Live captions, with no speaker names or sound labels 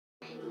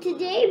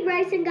Today,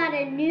 Bryson got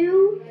a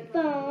new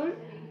phone.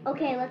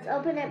 Okay, let's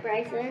open it,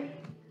 Bryson.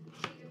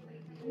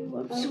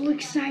 I'm so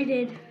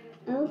excited.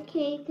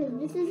 Okay, because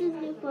this is his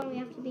new phone. We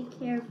have to be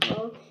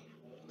careful.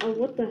 Oh,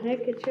 what the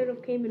heck? It should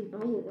have came in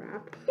bubble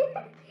wrap.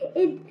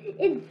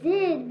 it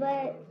did,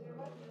 but...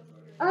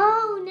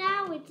 Oh,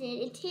 now it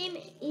did. It came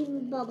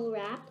in bubble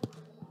wrap.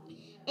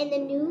 And the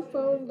new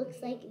phone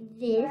looks like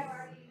this.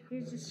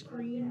 Here's the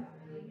screen.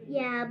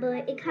 Yeah,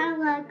 but it kind of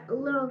like a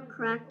little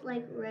cracked,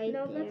 like right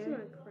No, there. that's not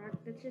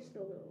cracked. That's just a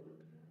little.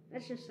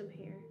 That's just some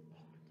hair.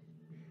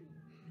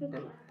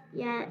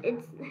 Yeah,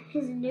 it's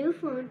his new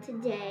phone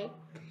today.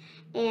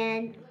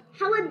 And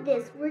how about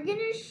this? We're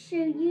gonna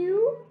show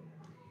you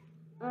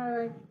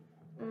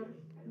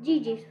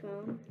Gigi's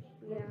phone.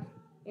 Yeah.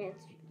 Yeah,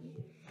 it's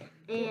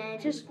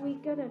and just we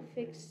gotta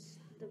fix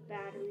the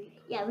battery.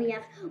 Yeah, we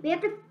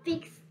have to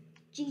fix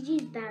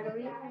Gigi's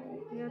battery.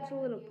 Yeah, it's a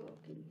little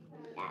broken.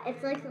 Yeah,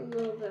 it's like a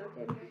little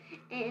broken.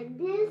 And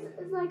this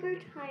is like our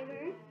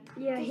timer.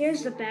 Yeah,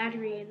 here's the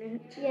battery in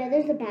it. Yeah,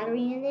 there's a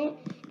battery in it,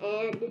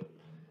 and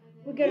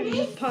we're gonna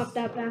just pop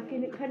that back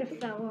in. It kind of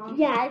fell off.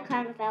 Yeah, it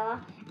kind of fell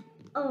off.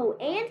 Oh,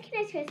 and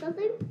can I say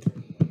something?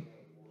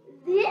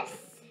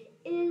 This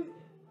is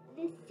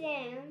the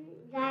stand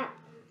that,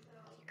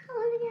 what do you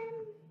call it again?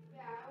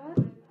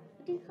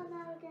 What do you call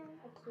that again?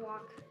 A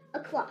clock. A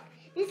clock.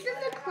 This is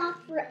a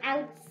clock for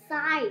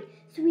outside,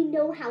 so we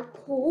know how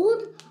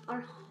cold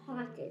or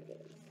hot it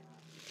is.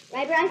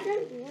 Right,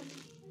 Bryson? Yeah.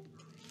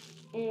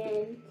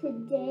 And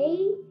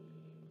today,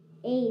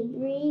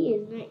 Avery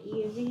is not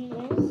using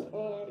this,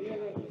 and we're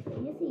not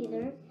using this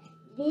either.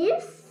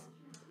 This,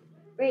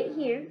 right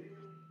here,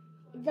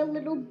 is a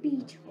little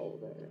beach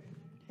holder.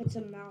 It's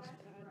a mouse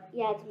pad.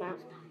 Yeah, it's a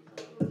mouse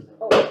pad.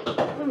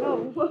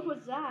 Oh, what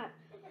was that?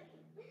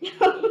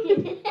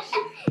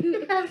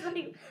 I was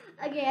like,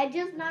 okay, I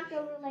just knocked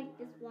over like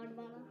this water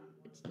bottle.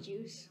 It's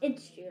juice.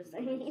 It's juice, I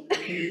mean.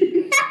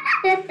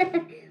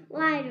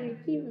 Why do we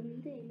keep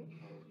on doing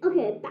that?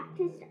 Okay, back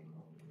to start.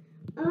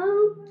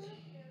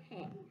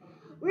 Okay.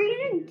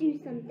 We're gonna do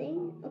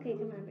something. Okay,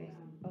 come on,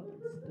 Bryson. Oh, it's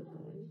still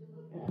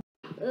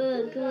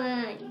going. Come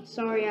on.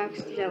 Sorry, I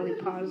accidentally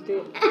paused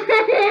it.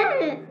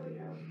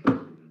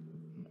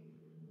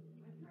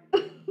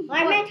 Why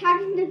am I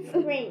talking to the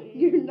screen?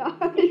 You're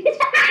not.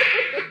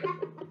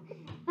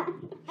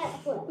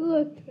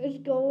 Look, it's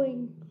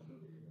going.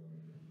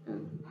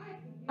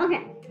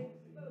 Okay.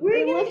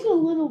 It looks a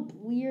little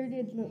weird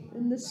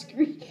in the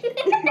screen.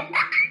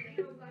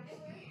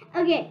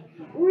 Okay,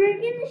 we're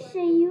gonna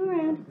show you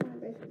around.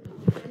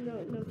 No.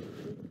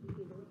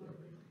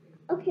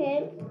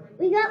 Okay,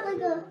 we got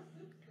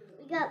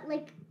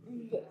like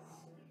this,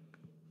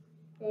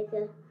 like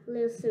a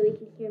little so we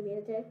can hear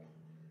music.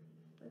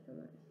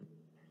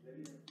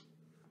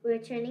 We're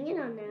turning it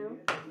on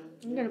now.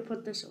 I'm gonna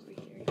put this over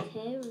here.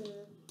 Okay.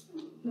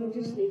 No,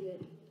 just leave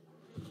it.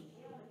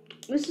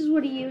 This is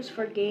what you use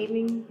for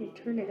gaming. You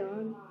turn it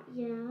on.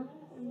 Yeah,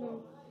 and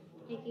then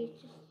like you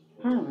just.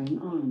 Powering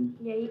on.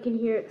 Yeah, you can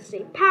hear it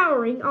say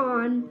powering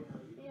on.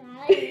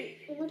 Yeah,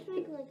 it looks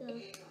like a.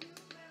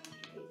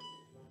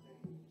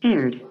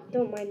 Aired.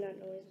 Don't mind that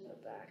noise in the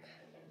back.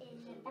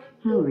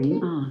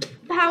 Powering off.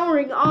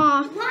 Powering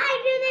off.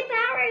 Why do they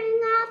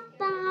powering off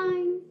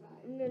phones?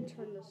 I'm gonna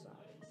turn this off.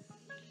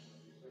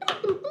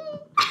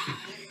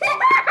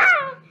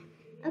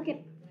 Okay,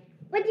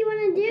 what do you want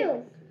to do?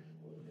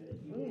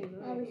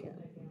 Oh,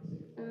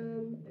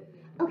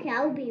 no. Okay,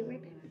 I'll be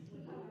right back.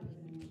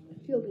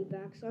 She'll be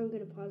back, so I'm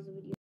gonna pause the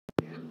video.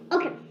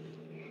 Okay,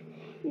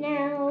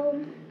 now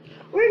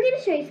we're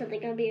gonna show you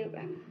something. I'll be right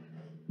back.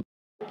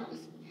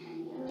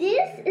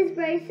 This is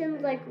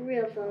Bryson's like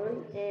real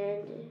phone,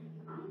 and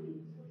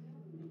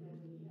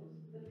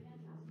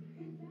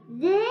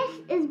this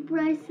is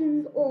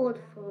Bryson's old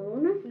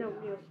phone. No,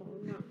 real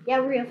phone. No. Yeah,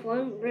 real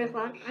phone.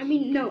 I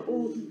mean, no,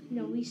 old.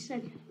 No, we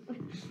said.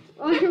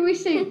 Why did we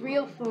say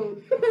real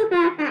phone?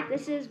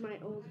 This is my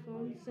old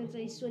phone since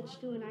I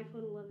switched to an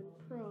iPhone 11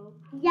 Pro.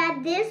 Yeah,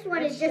 this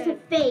one is just a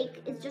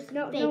fake. It's just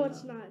no, fake. no,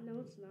 it's not. No,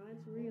 it's not.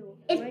 It's real.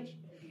 It's-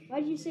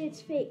 Why'd you say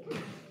it's fake?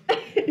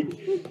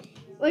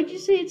 Why'd you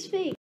say it's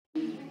fake?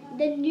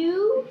 The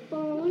new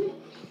phone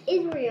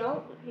is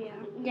real.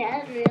 Yeah.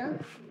 Yeah, it's real.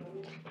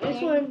 This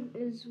And- one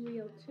is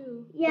real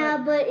too. Yeah,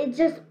 but it's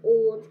just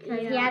old because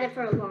he Yeah. had it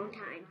for a long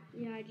time.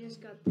 Yeah, I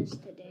just got this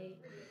today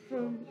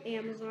from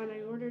Amazon.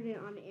 I ordered it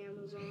on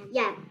Amazon.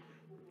 Yeah,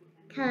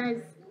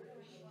 because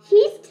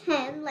he's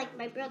 10, like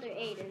my brother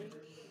Aiden,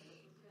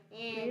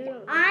 and Yeah.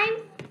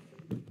 I'm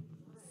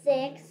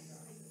 6.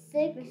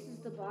 This is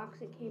the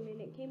box it came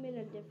in. It came in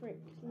a different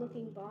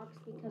looking box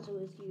because it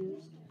was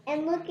used.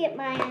 And look at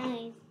my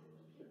eyes.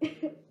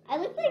 I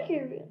look like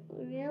a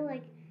real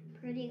like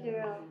pretty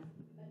girl.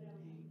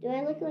 Do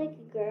I look like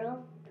a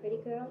girl? Pretty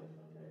girl?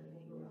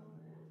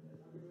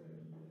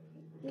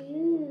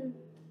 Ooh.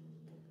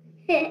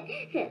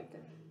 Okay.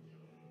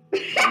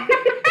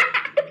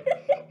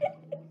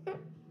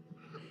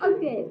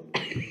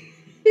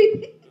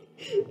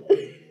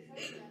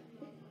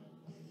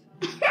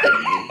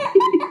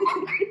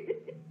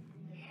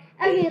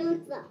 Okay,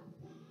 let's stop.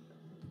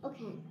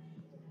 Okay.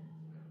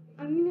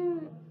 I'm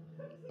gonna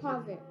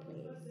pause it,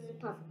 please.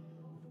 Pause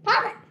it.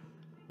 Pause it!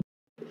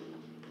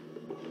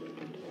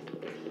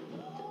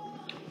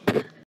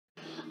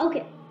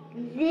 Okay,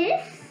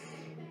 this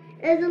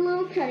is a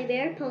little teddy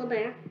bear, polar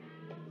bear,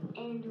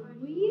 and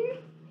we're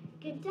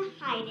going to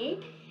hide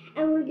it,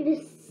 and we're going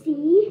to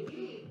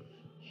see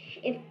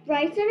if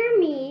Bryson or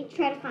me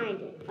try to find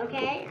it,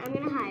 okay? I'm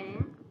going to hide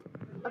it,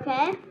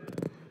 okay?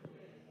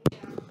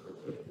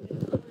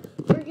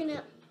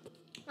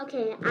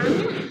 Okay, I'm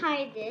going to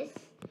hide this,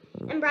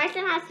 and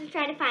Bryson has to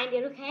try to find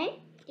it, okay?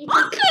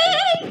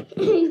 Okay!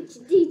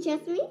 Do you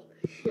trust me?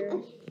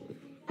 Sure.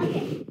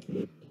 Okay.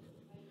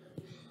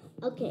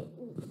 Okay,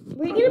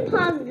 we're gonna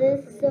pause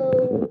this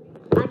so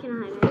I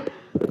can hide it.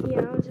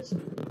 Yeah, I'll just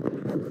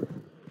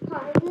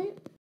Pause it.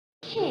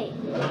 Okay.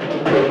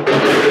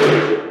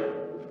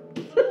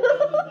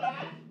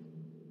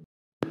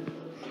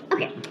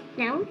 Okay,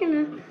 now we're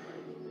gonna.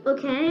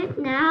 Okay,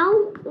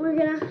 now we're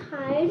gonna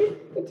hide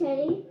the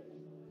teddy.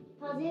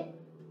 Pause it.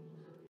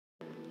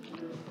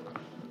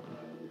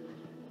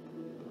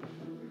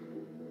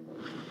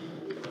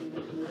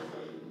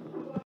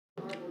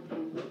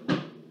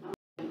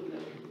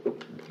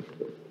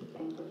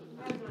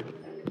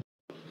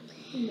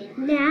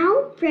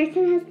 Now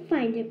Bryson has to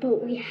find it,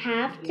 but we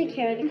have to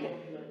carry the.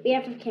 We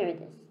have to carry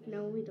this.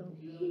 no, we don't.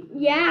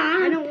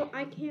 Yeah.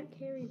 I can't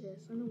carry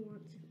this. I don't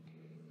want to.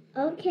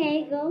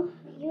 Okay, go.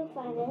 You'll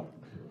find it.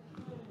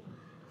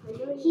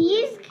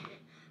 He's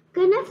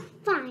gonna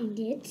find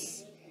it.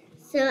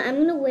 So I'm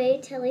gonna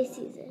wait till he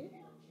sees it.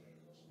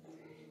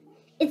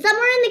 It's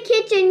somewhere in the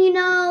kitchen, you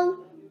know.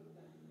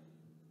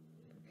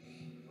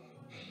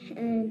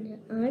 And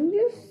I'm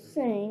just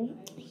saying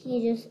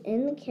he's just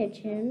in the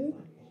kitchen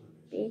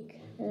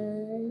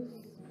because.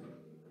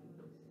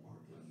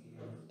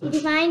 Did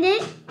you find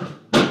it?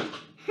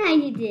 Ha,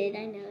 you did.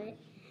 I know it.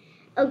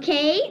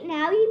 Okay,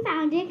 now you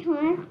found it. Come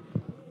on.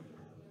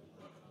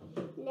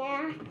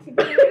 Now,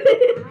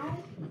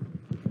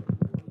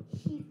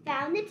 he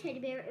found the teddy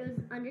bear. It was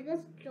under the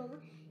stove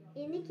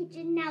in the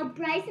kitchen. Now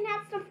Bryson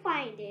has to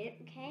find it.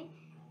 Okay.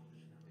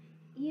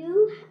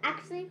 You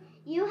have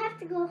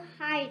to go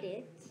hide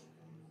it.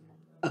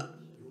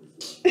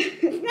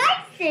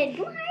 Bryson,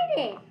 go hide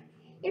it.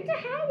 You have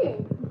to hide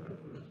it.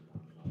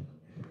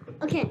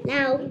 Okay,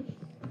 now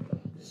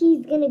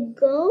he's gonna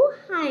go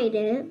hide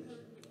it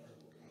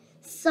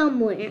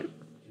somewhere.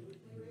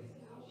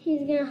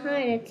 He's gonna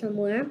hide it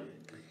somewhere.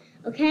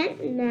 Okay,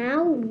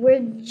 now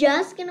we're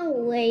just gonna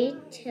wait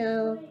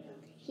till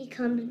he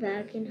comes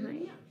back and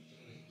hide.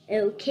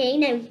 Okay,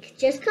 now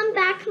just come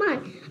back. Come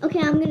on. Okay,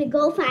 I'm gonna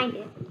go find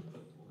it.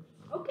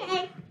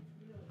 Okay.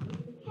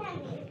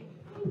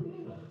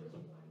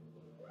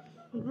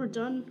 When we're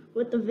done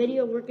with the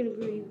video, we're gonna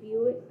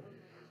review it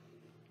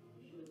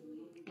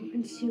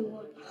and see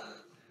what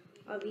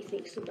Avi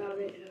thinks about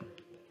it.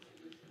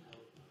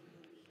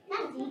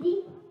 That's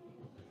easy.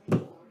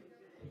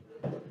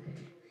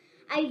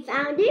 I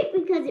found it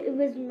because it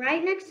was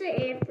right next to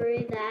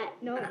Avery.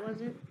 No, it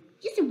wasn't.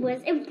 Yes, it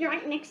was. It was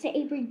right next to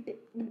Avery's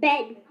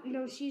bed.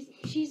 No, she's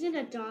in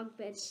a dog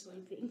bed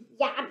sleeping.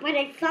 Yeah, but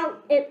I felt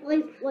it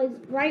was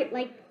right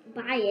like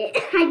by it.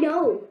 I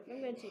know. I'm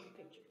gonna take a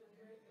picture.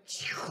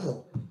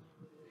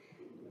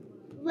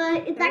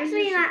 But it's That was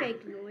actually just not. a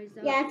fake noise,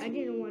 though. Yeah, I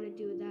didn't want to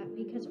do that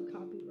because of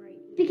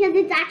copyright. Because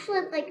it's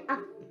actually like a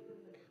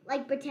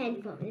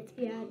pretend phone. It's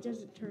Yeah, it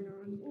doesn't turn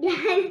on.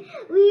 yeah,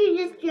 we were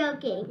just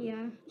joking.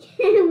 Yeah.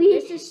 we,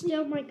 This is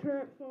still my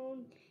current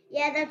phone.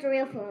 yeah, that's a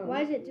real phone.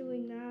 Why is it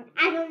doing that?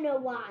 I don't know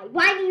why.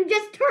 Why do you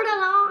just turn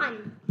it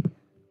on?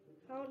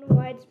 I don't know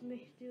why it's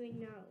doing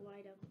that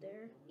light up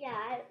there.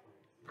 Yeah.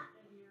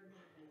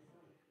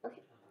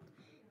 Okay.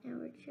 Now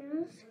we're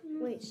just.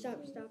 Wait, stop,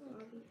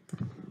 Avi.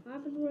 What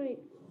happened right?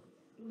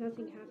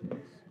 Nothing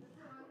happens.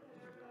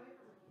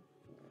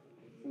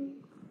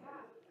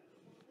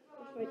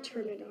 If I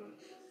turn it off.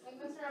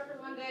 After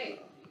one day.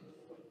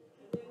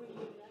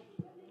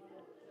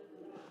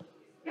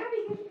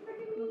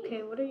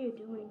 Okay, what are you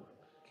doing?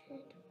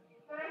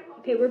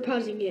 Okay, we're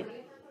pausing it.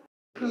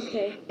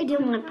 Okay. I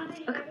didn't want to pause.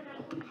 Okay.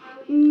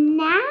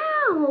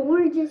 Now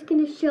we're just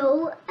gonna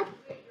show.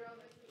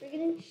 We're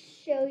gonna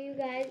show you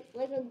guys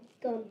like a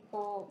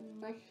gumball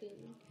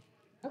machine.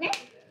 Okay?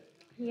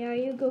 Yeah,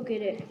 you go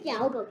get it. Yeah,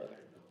 I'll go get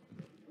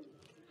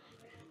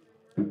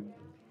it.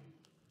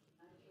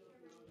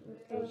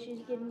 Okay, she's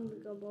getting the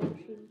gumball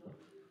machine.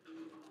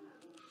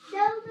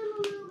 Show them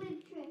a little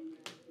bit trick.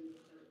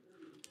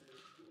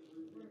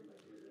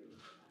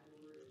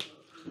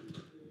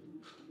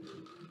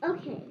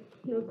 Okay.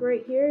 Look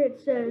right here, it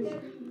says,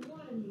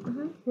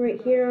 right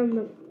here on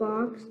the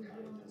box,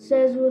 it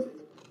says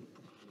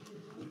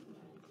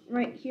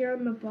right here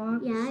on the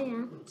box,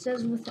 Yeah. it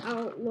says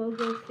without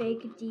logo,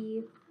 fake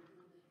D,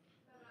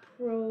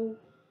 pro,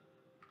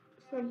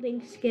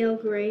 something scale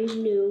gray,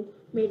 new,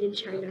 made in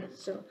China,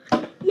 so,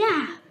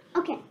 yeah,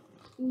 Okay.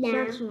 Now.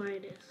 that's why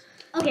it is.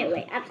 Okay,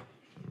 wait. I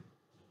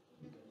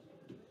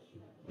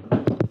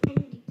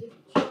need to get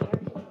a chair.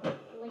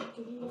 Like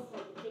doing this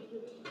like video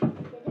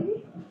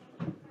together.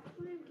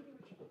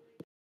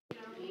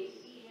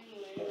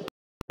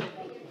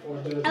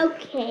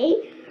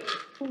 Okay,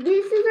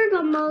 this is our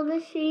gumball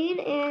machine,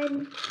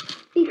 and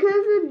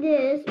because of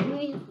this,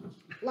 we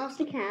lost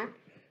a cap,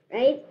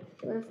 right?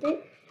 Lost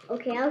it.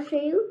 Okay, I'll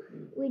show you.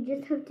 We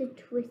just have to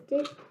twist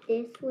it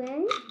this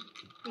way,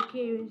 You can't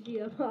even see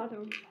the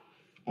bottom.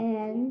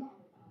 and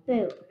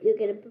boom, you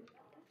get a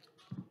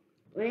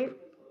right.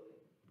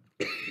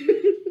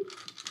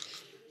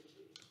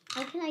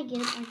 How can I get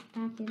it like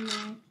back in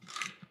there?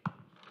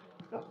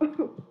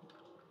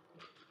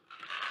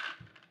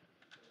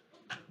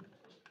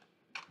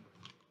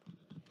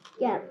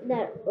 Yeah,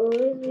 that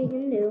always we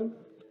can do.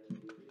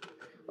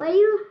 Why do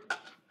you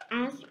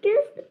ask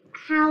us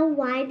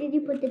why did you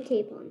put the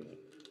tape on it?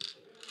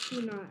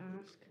 Do not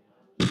ask.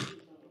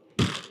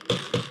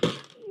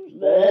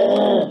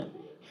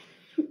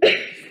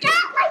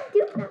 Stop like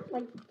doing that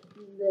like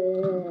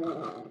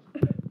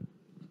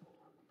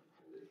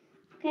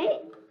Okay.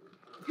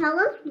 Tell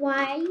us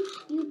why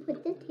you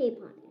put the tape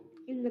on it.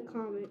 In the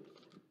comments.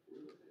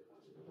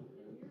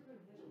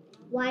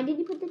 Why did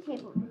you put the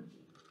tape on it?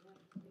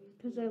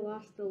 Because I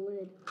lost the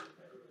lid.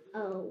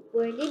 Oh,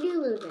 where did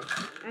you lose it?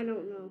 I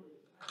don't know.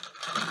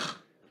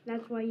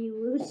 That's why you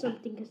lose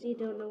something, because you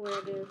don't know where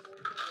it is.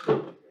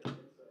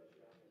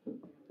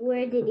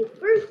 Where did you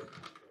first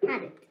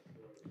had it?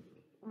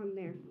 On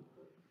there.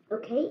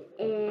 Okay,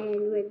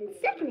 and where did the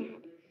second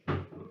had it?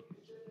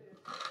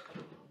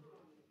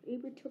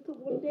 Ava took it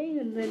one day,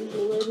 and then the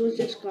lid was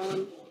just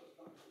gone.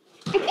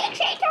 I think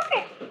she took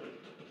it.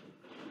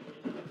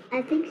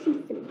 I think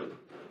she's the one.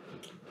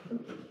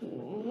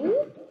 Okay.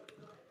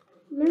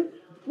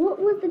 What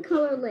was the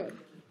color lid?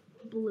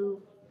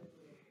 Blue.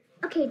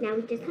 Okay, now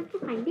we just have to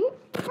find it.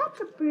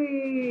 That's a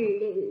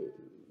blue.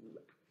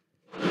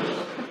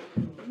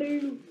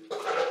 Blue.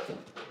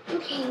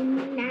 Okay,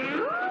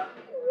 now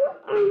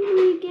what are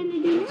we gonna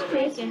do It's fake.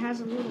 next? It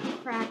has a little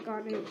crack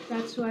on it.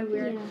 That's why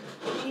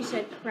she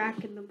said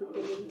crack in the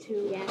beginning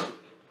too. Yeah.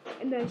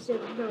 And I said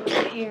no, it's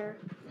hair.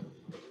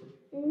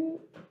 Mm.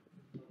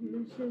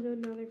 And this is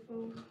another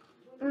phone.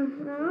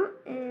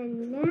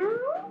 And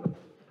now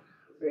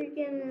we're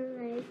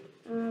gonna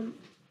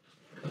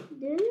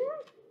do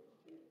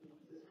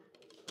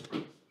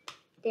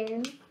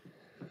there.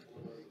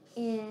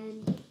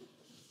 And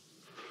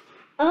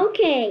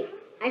okay,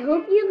 I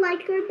hope you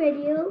liked our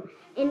video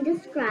and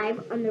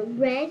subscribe on the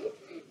red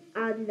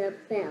on the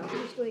bell.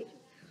 Just wait.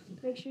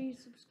 Make sure you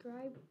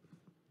subscribe.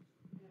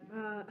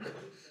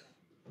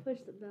 Push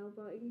the bell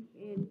button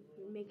and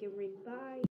make it ring. Bye.